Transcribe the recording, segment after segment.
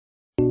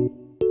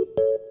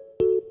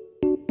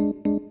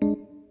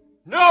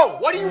go!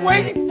 What are you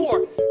waiting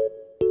for?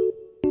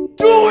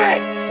 Do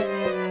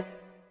it!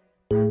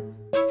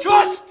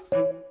 Just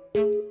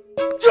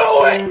do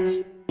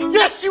it!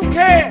 Yes, you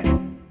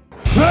can!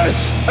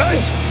 This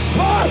is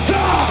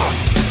Sparta!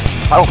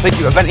 I don't think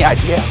you have any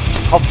idea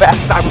how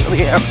fast I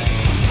really am.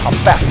 I'm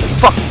fast as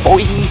fuck,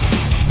 boy.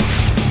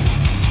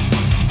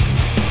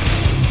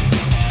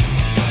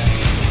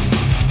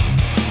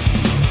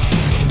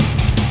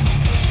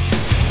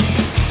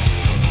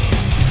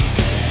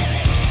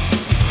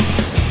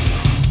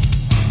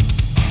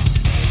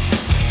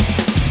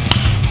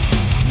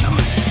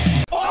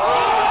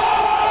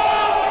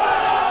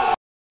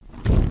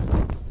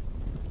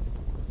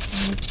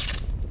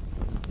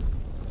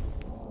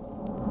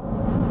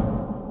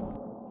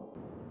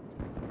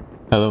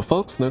 Hello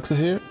folks, Noxa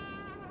here.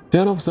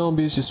 Dawn of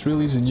Zombies just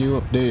released a new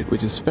update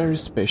which is very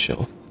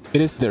special.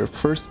 It is their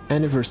first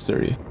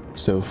anniversary.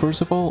 So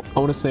first of all, I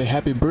want to say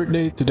happy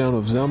birthday to Dawn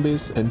of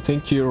Zombies and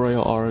thank you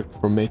Royal Ark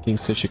for making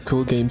such a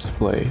cool game to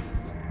play.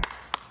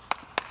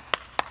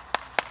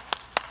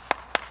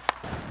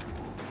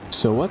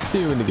 So what's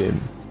new in the game?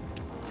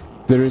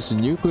 There is a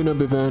new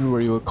cleanup event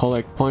where you will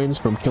collect coins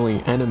from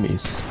killing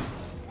enemies.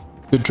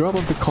 The drop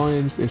of the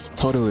coins is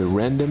totally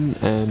random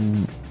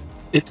and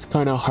it's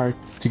kinda hard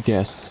to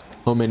guess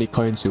how many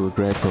coins you will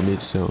grab from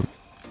each zone.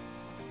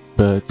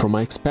 But from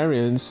my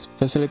experience,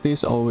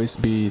 facilities always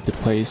be the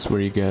place where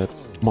you get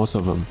most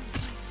of them.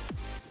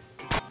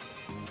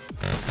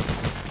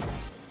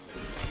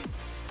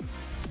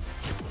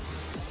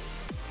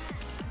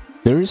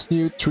 There is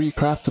new 3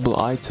 craftable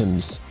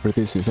items for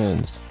this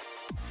event.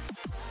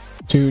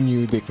 2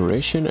 new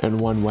decoration and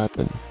 1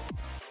 weapon.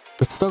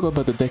 Let's talk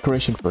about the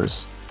decoration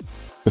first.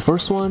 The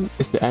first one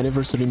is the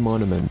anniversary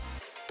monument.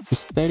 The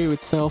statue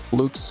itself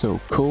looks so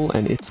cool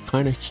and it's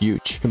kinda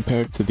huge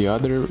compared to the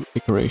other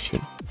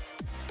decoration.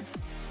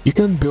 You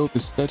can build the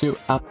statue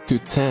up to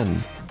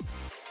 10.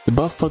 The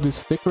buff for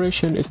this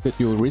decoration is that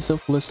you'll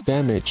receive less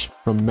damage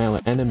from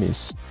melee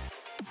enemies.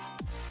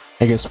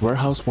 I guess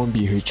warehouse won't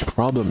be a huge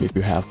problem if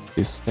you have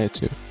this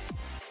statue.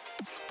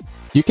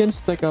 You can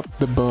stack up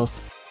the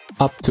buff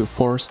up to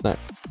 4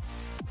 stacks.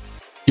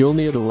 You'll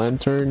need a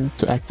lantern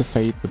to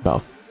activate the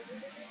buff.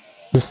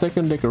 The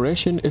second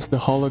decoration is the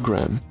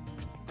hologram.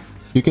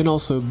 You can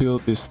also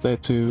build this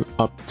statue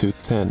up to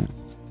 10.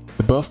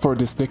 The buff for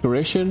this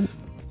decoration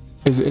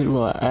is it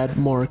will add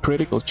more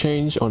critical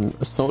change on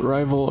Assault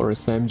Rifle or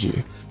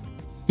SMG.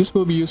 This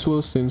will be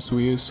useful since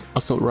we use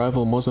Assault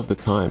Rifle most of the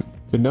time.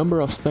 The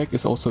number of stacks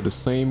is also the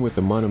same with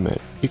the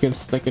monument. You can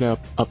stack it up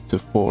to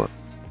 4.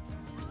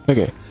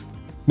 Okay,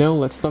 now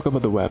let's talk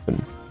about the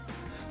weapon.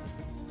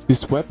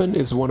 This weapon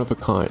is one of a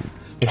kind.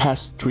 It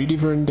has 3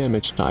 different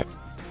damage types.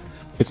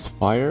 It's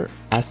fire,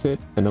 acid,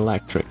 and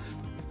electric.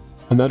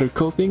 Another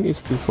cool thing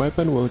is this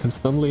weapon will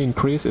constantly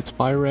increase its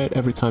fire rate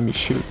every time you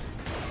shoot.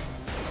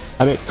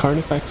 I bet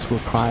Carnifex will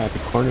cry at the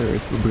corner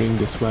if we bring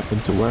this weapon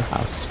to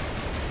warehouse.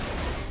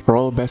 For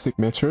all basic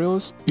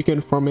materials, you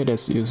can farm it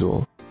as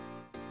usual.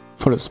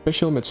 For the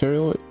special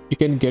material, you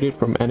can get it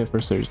from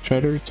anniversary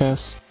trader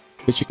chests,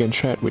 which you can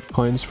trade with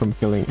coins from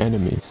killing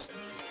enemies.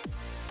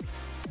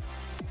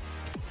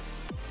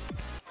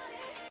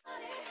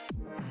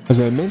 As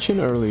I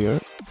mentioned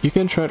earlier, you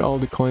can trade all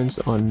the coins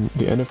on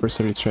the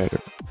anniversary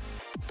trader.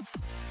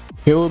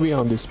 He will be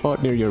on the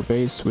spot near your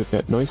base with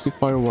that noisy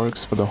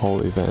fireworks for the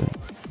whole event.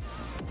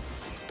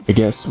 I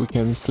guess we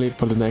can sleep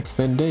for the next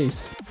 10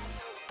 days.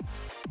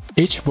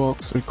 Each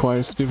box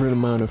requires different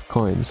amount of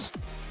coins.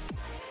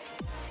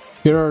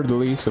 Here are the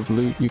list of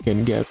loot you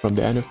can get from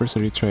the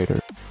anniversary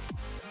trader.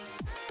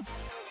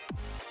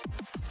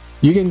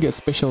 You can get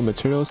special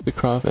materials to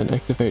craft and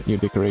activate new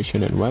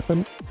decoration and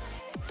weapon,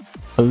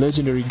 a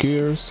legendary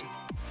gears,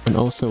 and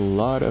also a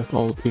lot of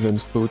all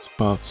event food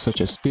buffs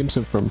such as dim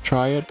sum from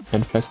Triad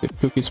and festive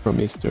cookies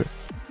from Easter.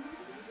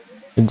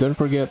 And don't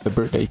forget the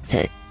birthday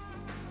cake.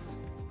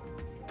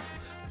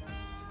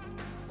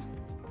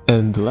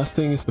 And the last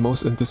thing is the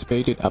most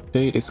anticipated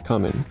update is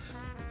coming.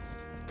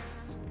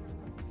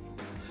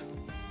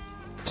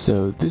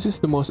 So this is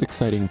the most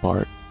exciting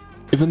part,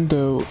 even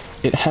though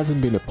it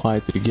hasn't been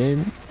applied to the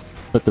game,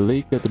 but the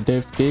leak that the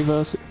dev gave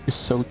us is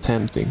so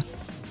tempting.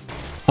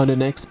 On the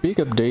next big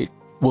update,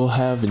 we'll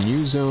have a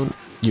new zone,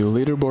 new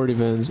leaderboard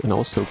events, and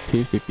also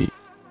PvP.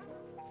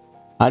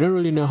 I don't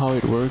really know how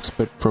it works,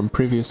 but from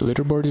previous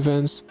leaderboard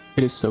events,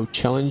 it is so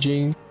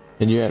challenging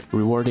and yet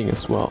rewarding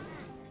as well.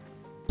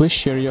 Please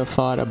share your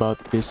thought about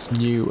this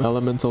new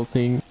elemental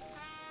thing,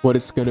 what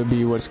it's gonna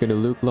be, what it's gonna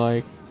look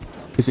like,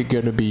 is it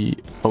gonna be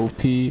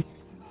OP?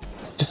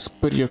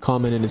 Just put your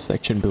comment in the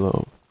section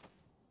below.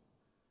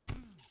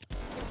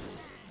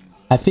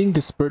 I think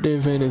this birthday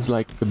event is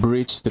like the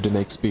bridge to the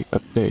next big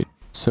update.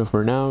 So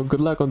for now, good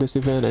luck on this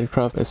event and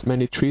craft as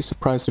many 3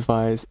 surprise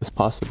devices as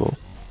possible,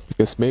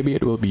 because maybe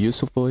it will be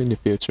useful in the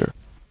future.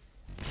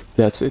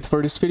 That's it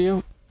for this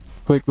video.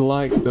 Click the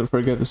like, don't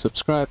forget to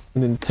subscribe,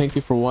 and then thank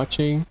you for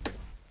watching.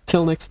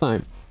 Till next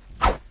time.